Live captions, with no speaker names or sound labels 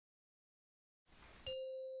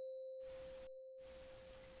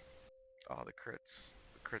Oh, the crits.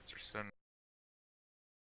 The crits are so.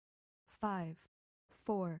 5,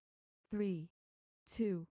 4, 3,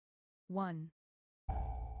 2, 1.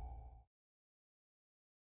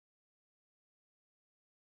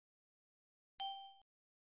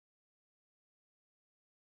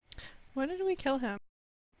 Why did we kill him?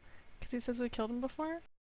 Because he says we killed him before?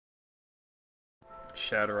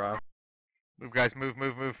 Shatter off. Move, guys, move,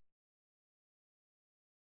 move, move.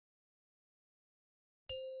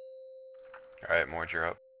 Alright, Mord, you're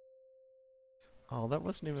up. Oh, that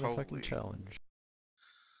wasn't even a fucking Holy. challenge.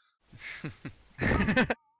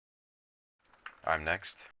 I'm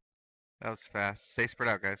next. That was fast. Stay spread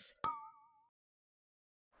out, guys.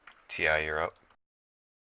 TI, you're up.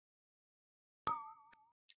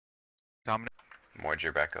 Dominate. Mord,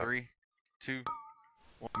 you're back up. 3, 2.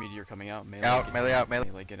 Meteor coming out. Melee. Out, melee out, melee.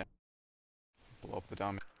 Melee, get out. Blow up the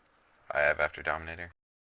Dominator. I have after Dominator.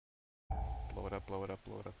 Blow it up, blow it up,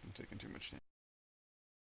 blow it up. I'm taking too much damage.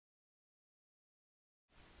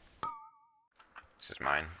 This is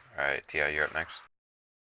mine. Alright, TI, you're up next.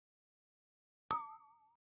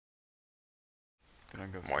 Gonna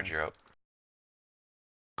go Mord, soon. you're up.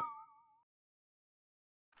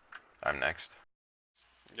 I'm next.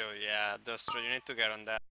 Yo, yeah, Dostro, you need to get on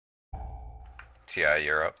that. TI,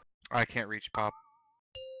 you're up. I can't reach Pop.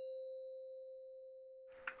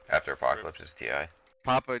 After Apocalypse is TI.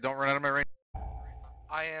 Papa, don't run out of my range.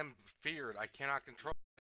 I am feared. I cannot control.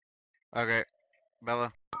 Okay.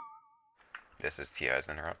 Bella, This is TI's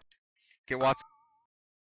interrupt. get Watson.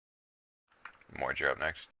 Mord, you're up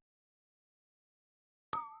next.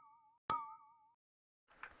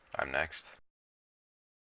 I'm next.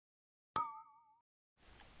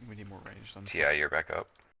 We need more range. I'm TI, you're back up.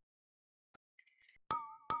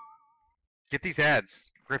 Get these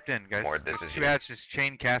ads gripped in, guys. Mord, this There's is 2 you. ads just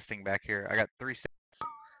chain casting back here. I got 3 stats.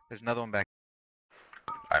 There's another one back.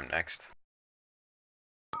 I'm next.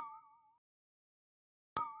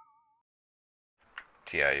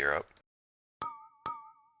 TI, you're up.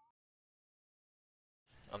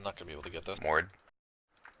 I'm not gonna be able to get this. Mord.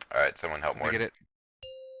 Alright, someone help Somebody Mord. get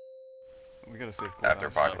it. We gotta save cooldowns. After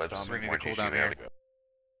Apocalypse, Next We need Mord, to you cool should down be able here. to go.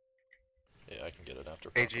 Yeah, I can get it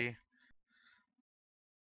after. AG.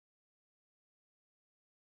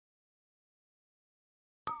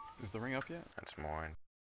 Is the ring up yet? That's Mord.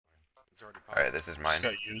 It's already Alright, this is mine. Just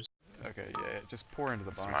got used. Okay, yeah, just pour into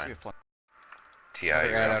the This is box. mine. We have plenty. TI, Another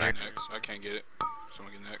you're ad up out here. next. Next, I can't get it.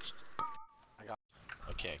 Someone get next.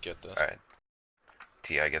 I can't get this. Alright.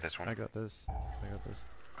 TI, get this one. I got this. I got this.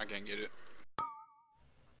 I can't get it.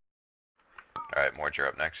 Alright, Mord, you're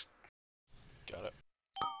up next. Got it.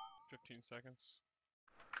 15 seconds.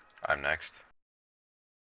 I'm next.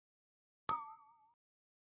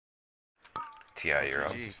 TI, you're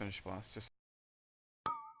up. GG. Just finish boss. Just.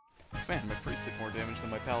 Man, my priest did more damage than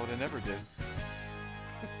my paladin ever did.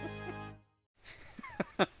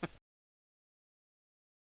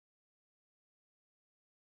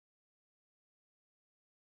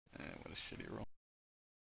 What a shitty roll.